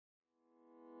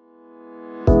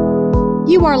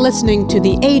You are listening to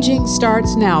the Aging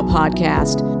Starts Now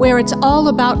podcast, where it's all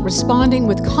about responding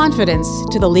with confidence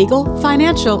to the legal,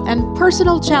 financial, and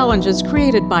personal challenges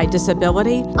created by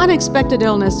disability, unexpected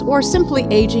illness, or simply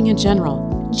aging in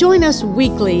general. Join us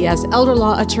weekly as elder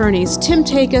law attorneys Tim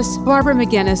Takis, Barbara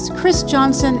McGinnis, Chris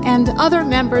Johnson, and other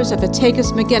members of the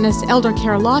Takis McGinnis Elder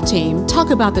Care Law Team talk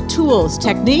about the tools,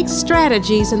 techniques,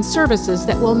 strategies, and services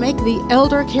that will make the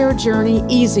elder care journey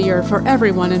easier for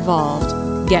everyone involved.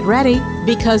 Get ready,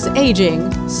 because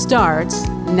aging starts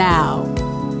now.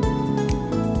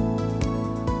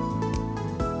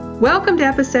 Welcome to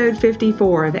episode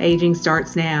 54 of Aging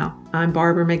Starts Now. I'm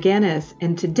Barbara McGinnis,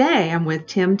 and today I'm with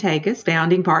Tim Takis,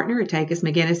 founding partner at Takis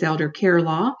McGinnis Elder Care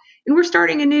Law, and we're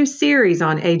starting a new series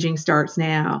on Aging Starts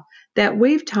Now that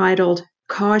we've titled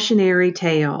Cautionary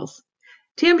Tales.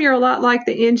 Tim, you're a lot like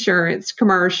the insurance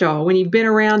commercial. When you've been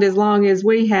around as long as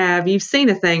we have, you've seen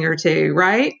a thing or two,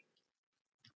 right?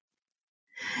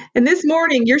 And this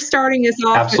morning, you're starting us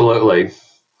off. Absolutely.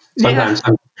 Sometimes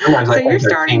so you're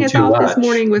starting us off this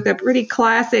morning with a pretty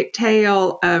classic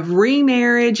tale of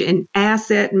remarriage and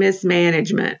asset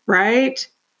mismanagement, right?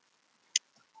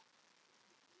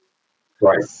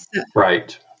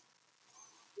 Right.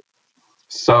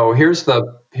 So here's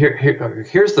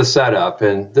the setup,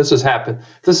 and this is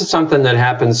something that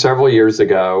happened several years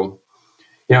ago.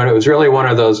 You know, and it was really one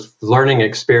of those learning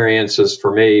experiences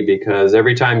for me, because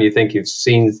every time you think you've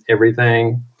seen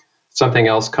everything, something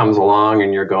else comes along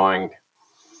and you're going,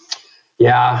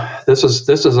 yeah, this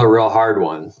is a real hard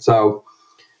one. So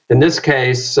in this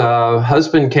case,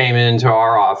 husband came into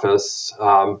our office,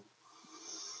 for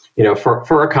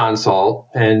a consult,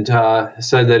 and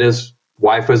said that his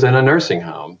wife was in a nursing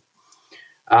home.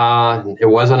 It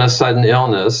wasn't a sudden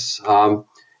illness.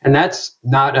 And that's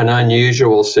not an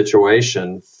unusual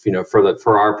situation,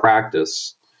 for our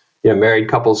practice. Married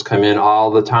couples come in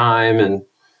all the time, and,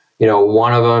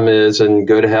 one of them is in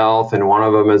good health and one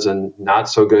of them is in not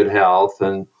so good health.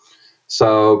 And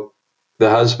so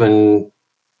the husband,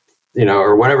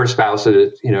 or whatever spouse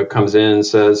it, comes in and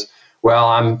says, well,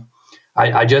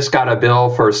 I just got a bill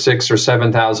for $6,000 or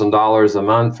 $7,000 a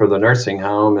month for the nursing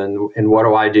home. And what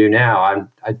do I do now?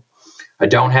 I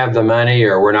don't have the money,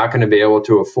 or we're not going to be able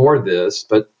to afford this.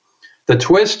 But the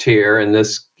twist here in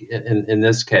this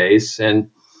case,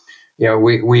 and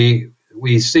we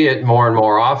see it more and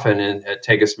more often at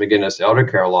Takis McGinnis Elder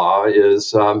Care Law,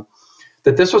 is that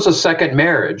this was a second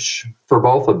marriage for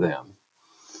both of them,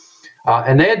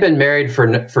 and they had been married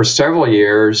for several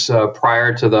years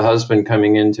prior to the husband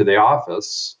coming into the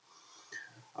office.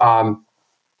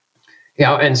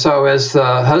 And so as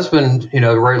the husband,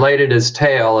 related his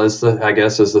tale as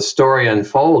the story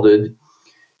unfolded,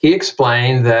 he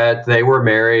explained that they were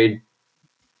married,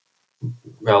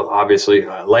 well, obviously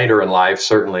later in life,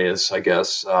 certainly, as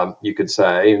you could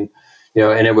say, and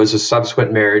it was a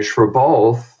subsequent marriage for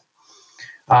both.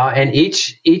 And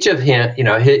each of him,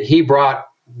 he brought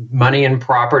money and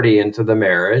property into the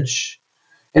marriage,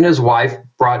 and his wife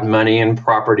brought money and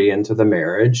property into the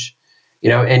marriage.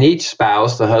 And each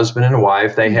spouse, the husband and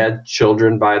wife, they had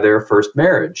children by their first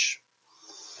marriage.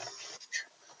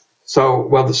 So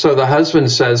the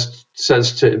husband says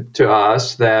to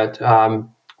us that,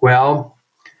 well,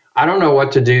 I don't know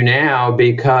what to do now,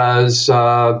 because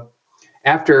after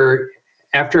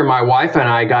my wife and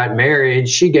I got married,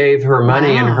 she gave her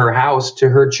money and her house to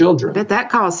her children. I bet that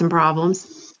caused some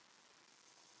problems.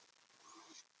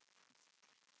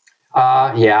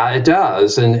 Yeah, it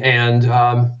does, and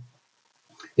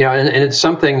it's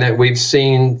something that we've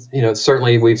seen,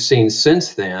 certainly we've seen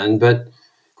since then. But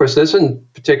of course, this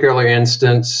particular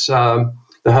instance, the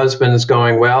husband is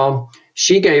going, well,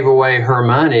 she gave away her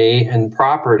money and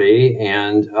property,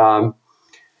 and,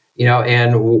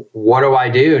 and what do I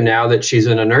do now that she's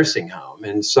in a nursing home?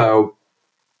 And so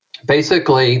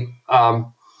basically, I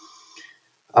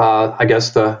guess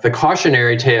the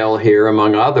cautionary tale here,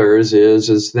 among others,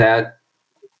 is that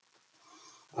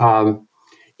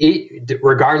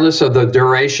regardless of the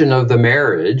duration of the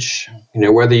marriage,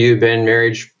 whether you've been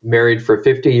married for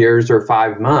 50 years or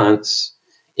 5 months,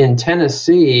 in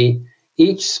Tennessee,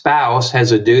 each spouse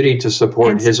has a duty to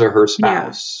support his or her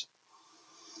spouse.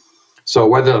 Yeah.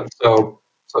 So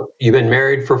you've been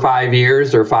married for 5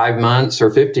 years or 5 months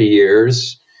or 50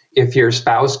 years, if your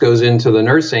spouse goes into the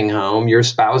nursing home, your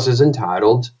spouse is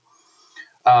entitled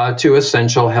to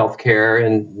essential health care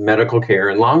and medical care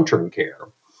and long-term care.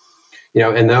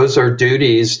 And those are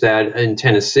duties that in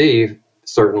Tennessee,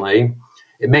 certainly,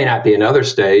 it may not be in other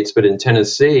states, but in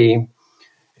Tennessee,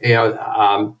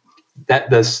 that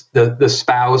the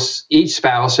spouse, each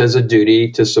spouse has a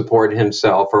duty to support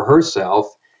himself or herself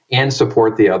and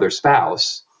support the other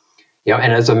spouse.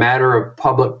 And as a matter of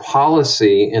public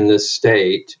policy in this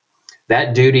state,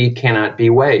 that duty cannot be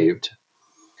waived.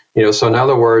 So in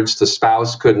other words, the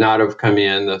spouse could not have come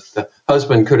in, the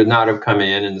husband could not have come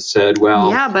in and said, well,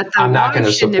 yeah, but the I'm not going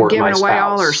to shouldn't support have my given spouse. away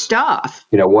all her stuff.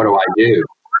 What do I do?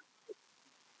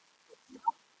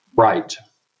 Right.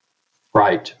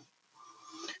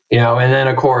 And then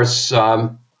of course,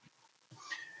 the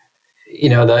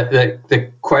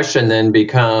question then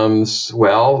becomes,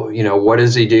 well, what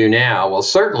does he do now? Well,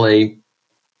 certainly,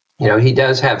 he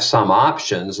does have some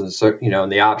options, and so,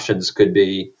 and the options could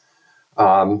be,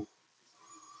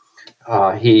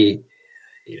 he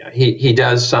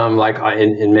does some, like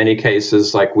in many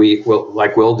cases, like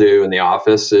we'll do in the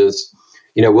office is,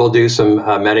 we'll do some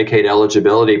Medicaid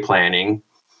eligibility planning.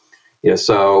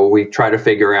 So we try to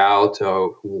figure out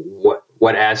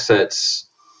what assets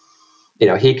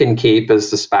he can keep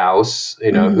as the spouse,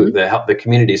 who the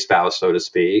community spouse, so to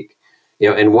speak,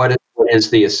 and what is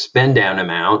the spend down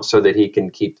amount so that he can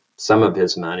keep some of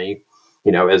his money,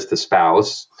 as the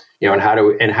spouse, and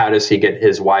how does he get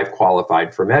his wife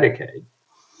qualified for Medicaid?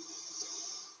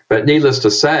 But needless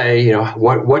to say,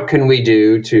 what can we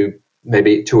do to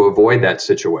avoid that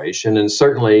situation? And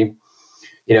certainly,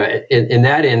 in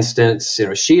that instance,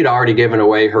 she had already given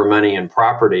away her money and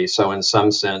property. So in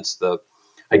some sense,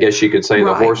 I guess you could say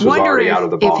the horse was already out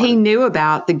of the barn. If he knew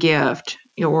about the gift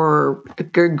or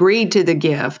agreed to the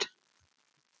gift.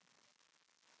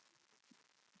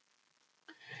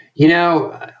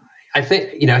 I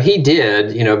think, he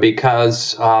did,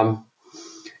 because,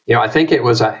 I think it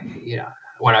was,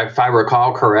 if I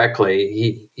recall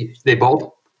correctly, they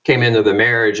both came into the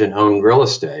marriage and owned real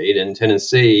estate. In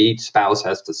Tennessee, each spouse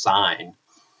has to sign.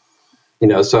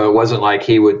 So it wasn't like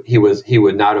he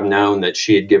would not have known that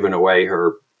she had given away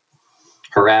her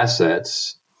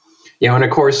assets. And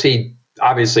of course he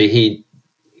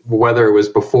whether it was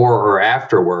before or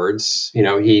afterwards,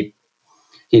 he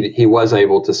was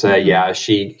able to say, yeah,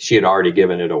 she had already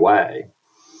given it away.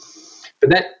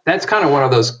 But that's kind of one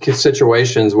of those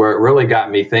situations where it really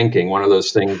got me thinking. One of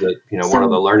those things that, one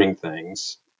of the learning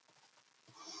things,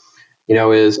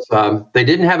 is they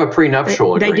didn't have a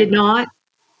prenuptial agreement. They did not?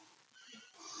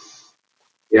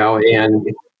 And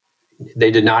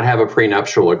they did not have a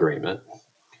prenuptial agreement.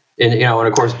 And, and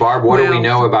of course, Barb, what do we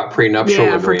know about prenuptial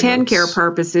agreements? For TennCare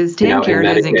purposes, TennCare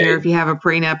doesn't care if you have a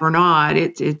prenup or not.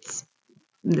 It's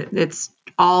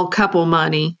all couple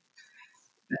money.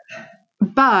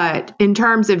 But in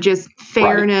terms of just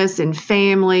fairness and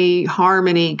family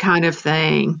harmony kind of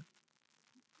thing,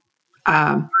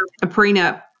 a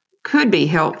prenup could be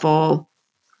helpful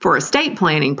for estate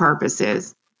planning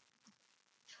purposes.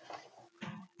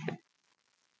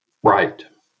 Right.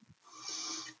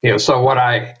 So what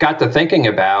I got to thinking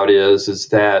about is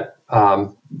that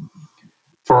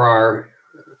for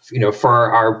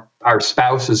our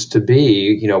spouses to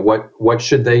be, what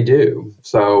should they do?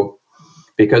 So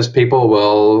because people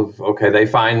will, they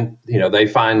find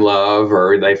love,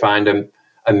 or they find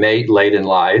a mate late in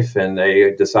life and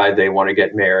they decide they want to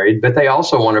get married, but they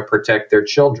also want to protect their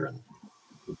children,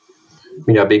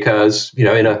 because,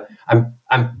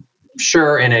 I'm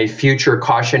sure in a future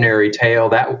cautionary tale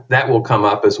that will come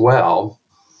up as well,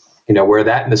 where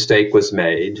that mistake was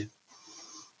made,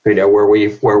 where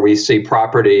we see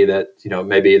property that,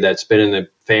 maybe that's been in the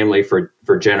family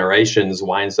for generations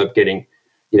winds up getting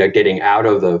out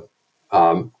of the,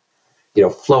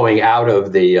 flowing out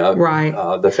of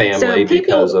the family, so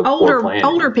because of poor planning.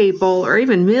 Older people or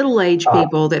even middle-aged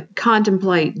people that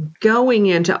contemplate going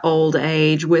into old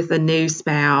age with a new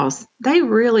spouse, they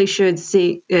really should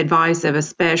seek advice of a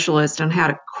specialist on how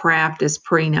to craft this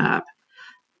prenup.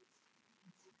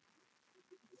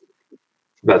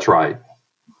 That's right.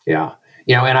 Yeah.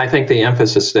 And I think the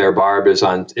emphasis there, Barb, is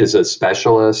a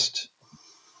specialist,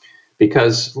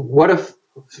 because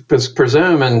because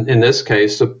presume in this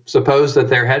case, suppose that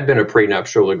there had been a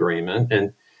prenuptial agreement,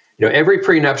 and every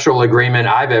prenuptial agreement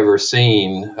I've ever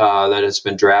seen that has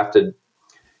been drafted,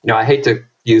 I hate to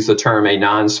use the term a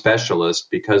non-specialist,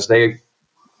 because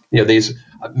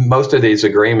most of these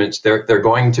agreements they're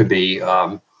going to be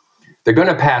they're going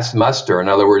to pass muster. In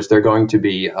other words, they're going to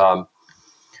be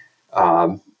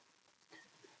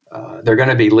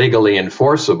legally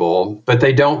enforceable, but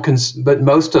they don't. But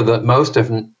most of the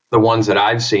ones that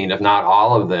I've seen, if not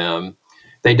all of them,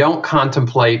 they don't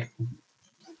contemplate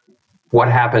what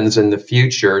happens in the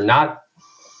future. Not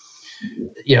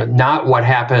what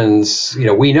happens.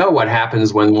 We know what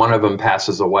happens when one of them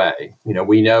passes away.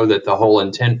 We know that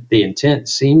the intent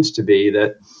seems to be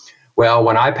that, well,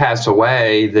 when I pass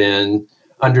away, then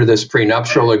under this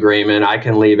prenuptial agreement, I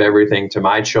can leave everything to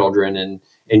my children, and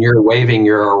and you're waiving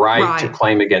your right Right. to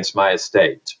claim against my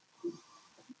estate.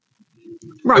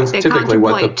 Right. That's They typically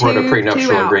what a contemplate prenuptial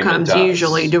two agreement outcomes, does.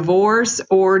 usually divorce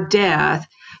or death,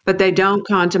 but they don't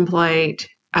contemplate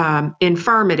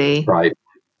infirmity, Right,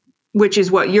 which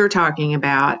is what you're talking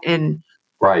about, and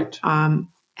right,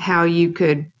 how you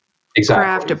could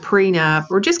craft exactly. a prenup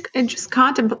or just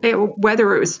contemplate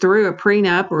whether it was through a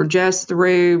prenup or just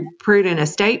through prudent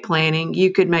estate planning.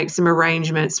 You could make some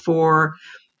arrangements for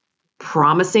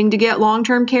promising to get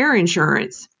long-term care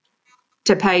insurance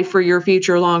to pay for your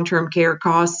future long-term care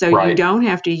costs, so you Right, don't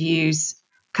have to use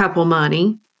couple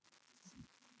money.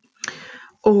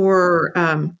 Or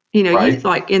you right,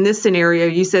 like in this scenario,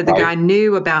 you said the right, guy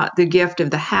knew about the gift of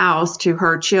the house to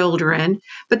her children,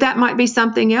 but that might be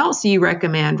something else you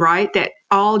recommend, right? That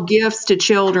all gifts to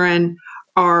children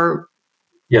are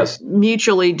yes,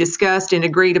 mutually discussed and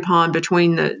agreed upon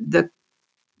between the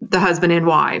husband and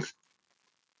wife.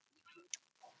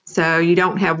 So you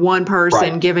don't have one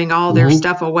person right. giving all their Hmm.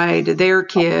 stuff away to their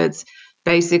kids,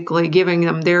 basically giving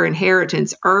them their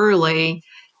inheritance early,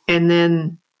 and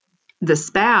then the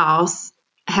spouse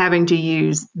having to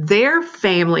use their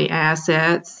family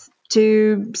assets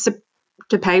to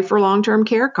pay for long-term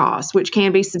care costs, which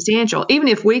can be substantial. Even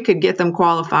if we could get them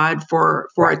qualified for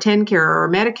a Right, TennCare or a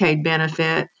Medicaid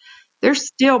benefit, there's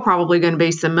still probably going to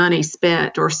be some money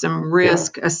spent or some yeah,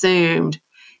 risk assumed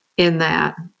in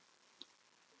that.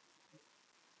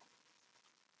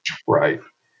 right.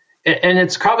 And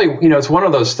it's probably, it's one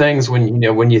of those things when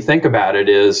you think about it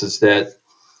is that,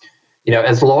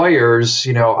 as lawyers,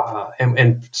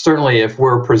 and certainly if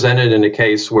we're presented in a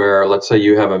case where, let's say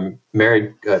you have a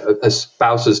married, a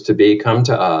spouses to be come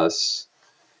to us,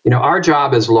 our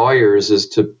job as lawyers is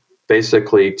to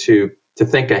basically to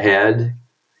think ahead.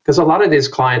 Because a lot of these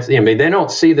clients, they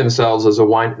don't see themselves as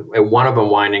one of them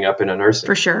winding up in a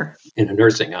For sure.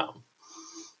 nursing home.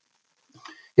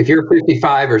 If you're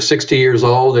 55 or 60 years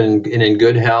old and in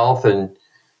good health, and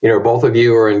both of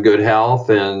you are in good health,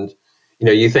 and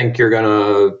you think you're going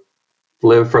to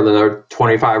live for another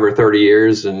 25 or 30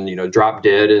 years and drop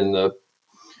dead in the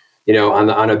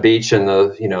on a beach in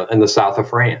the south of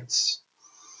France.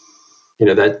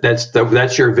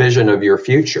 That's your vision of your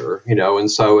future,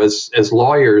 and so as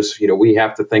lawyers, we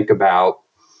have to think about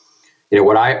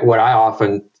what I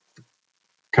often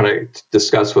kind of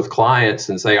discuss with clients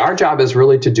and say our job is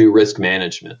really to do risk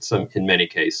management in many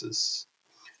cases.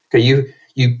 Okay,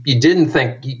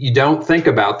 you don't think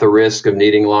about the risk of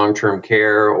needing long-term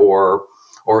care or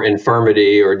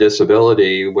infirmity or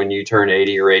disability when you turn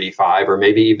 80 or 85 or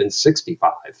maybe even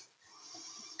 65.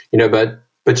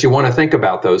 But you want to think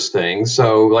about those things.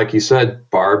 So like you said,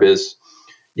 Barb, is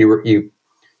you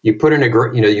put an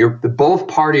agree, both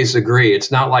parties agree.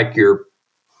 It's not like you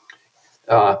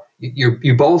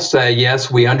both say,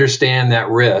 yes, we understand that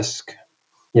risk,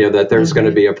 that there's going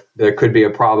to be there could be a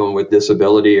problem with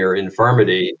disability or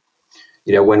infirmity,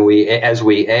 as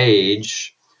we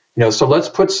age, so let's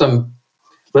put some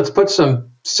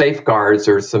safeguards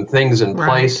or some things in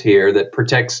place here that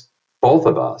protects both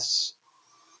of us.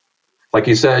 Like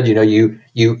you said, you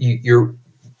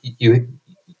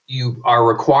are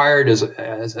required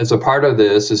as a part of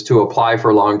this is to apply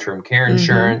for long-term care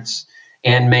insurance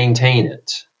and maintain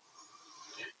it.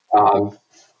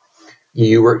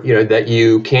 That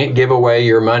you can't give away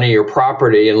your money or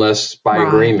property unless by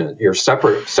agreement, your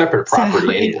separate property. So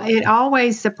anyway. it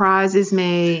always surprises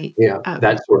me,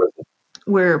 that sort of thing,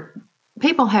 where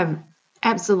people have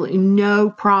absolutely no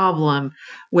problem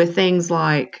with things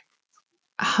like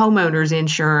homeowners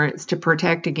insurance to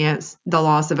protect against the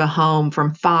loss of a home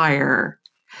from fire,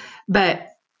 but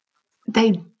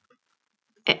the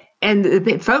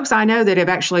folks I know that have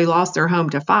actually lost their home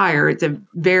to fire, it's a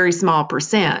very small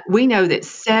percent. We know that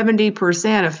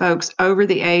 70% of folks over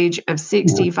the age of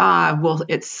 65 will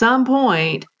at some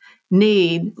point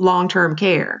need long-term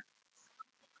care.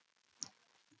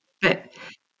 But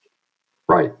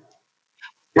right.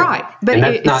 Yeah. Right, but and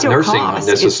that's it not still nursing costs. home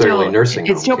necessarily. Nursing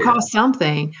home it still care. costs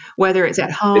something, whether it's at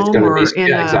It's home going to or be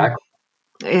exactly.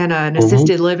 in an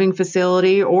assisted living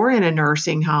facility or in a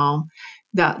nursing home.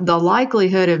 The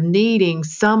likelihood of needing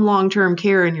some long-term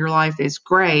care in your life is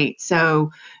great.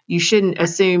 So you shouldn't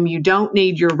assume you don't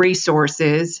need your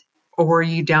resources, or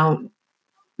you don't,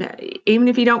 even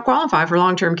if you don't qualify for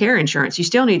long-term care insurance, you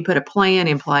still need to put a plan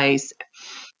in place.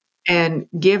 And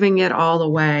giving it all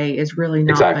away is really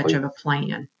not much of a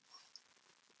plan.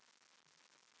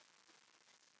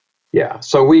 Yeah.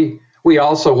 So we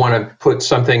also want to put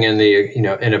something in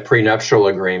in a prenuptial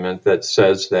agreement that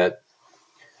says that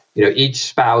each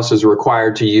spouse is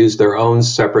required to use their own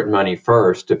separate money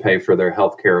first to pay for their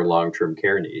health care and long-term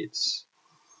care needs.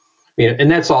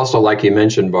 And that's also, like you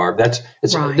mentioned, Barb,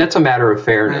 Right. that's a matter of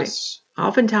fairness. Right.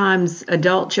 Oftentimes,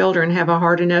 adult children have a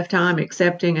hard enough time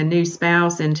accepting a new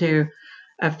spouse into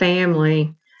a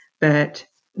family, but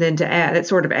then to add, it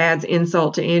sort of adds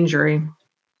insult to injury.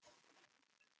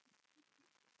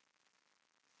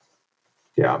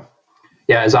 Yeah.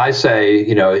 Yeah, as I say,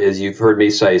 as you've heard me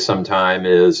say sometime,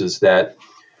 is that,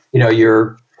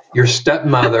 your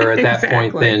stepmother at that point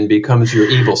Exactly. then becomes your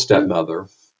evil stepmother.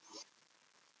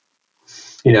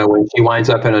 When she winds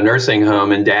up in a nursing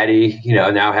home and daddy,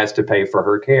 now has to pay for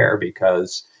her care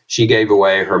because she gave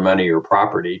away her money or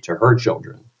property to her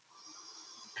children.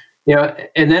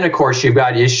 And then of course you've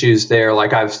got issues there.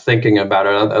 Like I was thinking about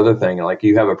another thing, like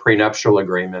you have a prenuptial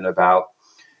agreement about,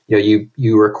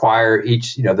 you require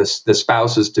each, the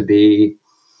spouses to be,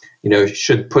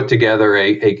 should put together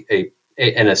an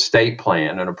estate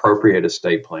plan, an appropriate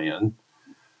estate plan.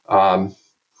 And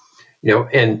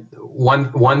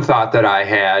one thought that I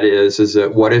had is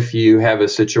that what if you have a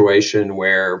situation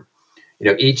where,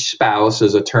 each spouse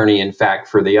is attorney in fact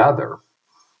for the other,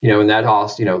 and that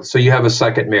also, so you have a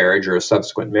second marriage or a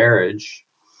subsequent marriage.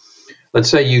 Let's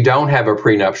say you don't have a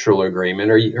prenuptial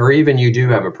agreement, or even you do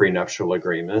have a prenuptial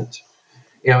agreement,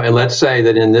 and let's say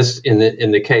that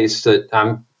in the case that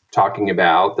I'm talking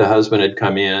about, the husband had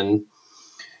come in,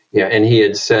 and he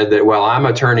had said that, well, I'm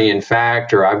attorney in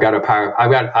fact, or I've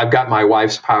got my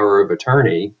wife's power of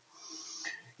attorney.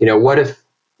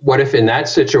 What if in that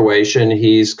situation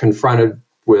he's confronted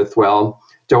with, well,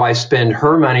 do I spend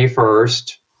her money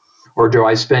first, or do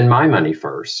I spend my money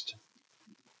first?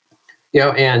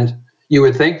 And you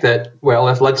would think that, well,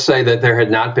 if let's say that there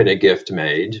had not been a gift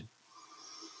made,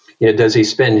 does he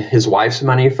spend his wife's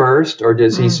money first, or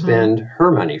does he spend her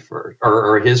money first,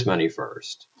 or his money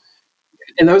first?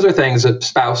 And those are things that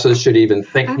spouses should even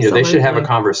think, they should have a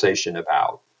conversation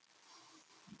about.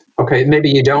 Okay, maybe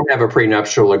you don't have a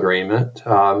prenuptial agreement.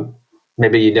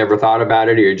 Maybe you never thought about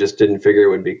it, or you just didn't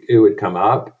figure it would come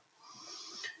up.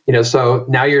 So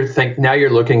now you're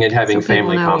looking at having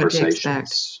family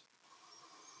conversations.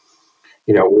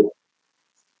 Know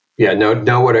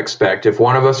what to expect. If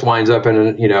one of us winds up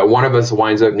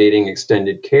needing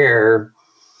extended care,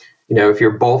 if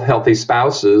you're both healthy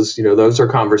spouses, those are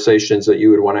conversations that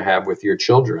you would want to have with your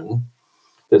children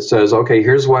that says, okay,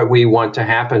 here's what we want to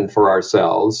happen for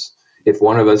ourselves if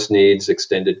one of us needs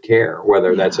extended care,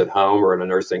 whether that's at home or in a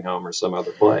nursing home or some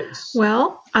other place.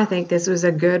 Well, I think this was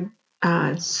a good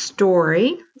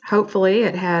story. Hopefully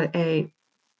it had a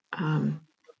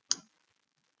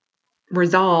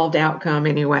resolved outcome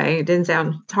anyway. It's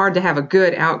hard to have a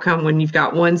good outcome when you've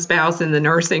got one spouse in the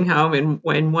nursing home and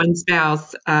when one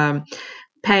spouse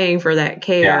paying for that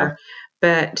care,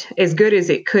 but as good as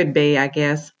it could be, I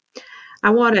guess. I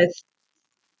want to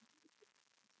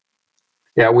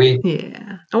thank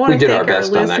our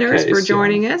listeners for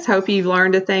joining us. Hope you've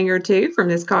learned a thing or two from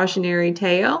this cautionary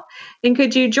tale. And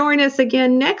could you join us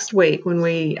again next week when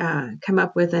we come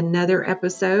up with another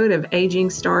episode of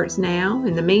Aging Starts Now?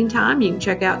 In the meantime, you can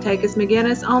check out Takis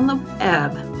McGinnis on the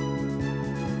web.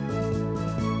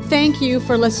 Thank you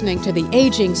for listening to the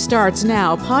Aging Starts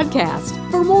Now podcast.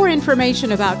 For more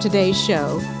information about today's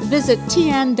show, visit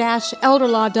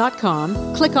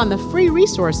tn-elderlaw.com, click on the Free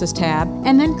Resources tab,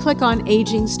 and then click on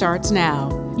Aging Starts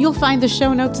Now. You'll find the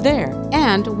show notes there.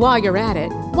 And while you're at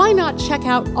it, why not check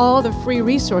out all the free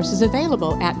resources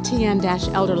available at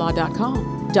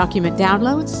tn-elderlaw.com? Document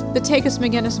downloads, the Takis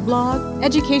McGinnis blog,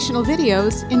 educational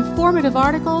videos, informative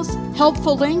articles,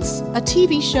 helpful links, a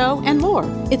TV show, and more.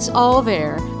 It's all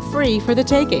there, free for the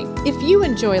taking. If you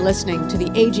enjoy listening to the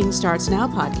Aging Starts Now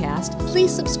podcast,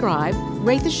 please subscribe,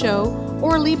 rate the show,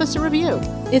 or leave us a review.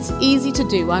 It's easy to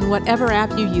do on whatever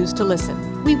app you use to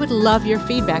listen. We would love your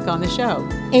feedback on the show.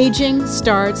 Aging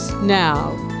Starts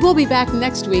Now. We'll be back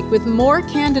next week with more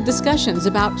candid discussions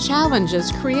about challenges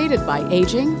created by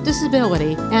aging,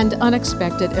 disability, and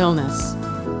unexpected illness.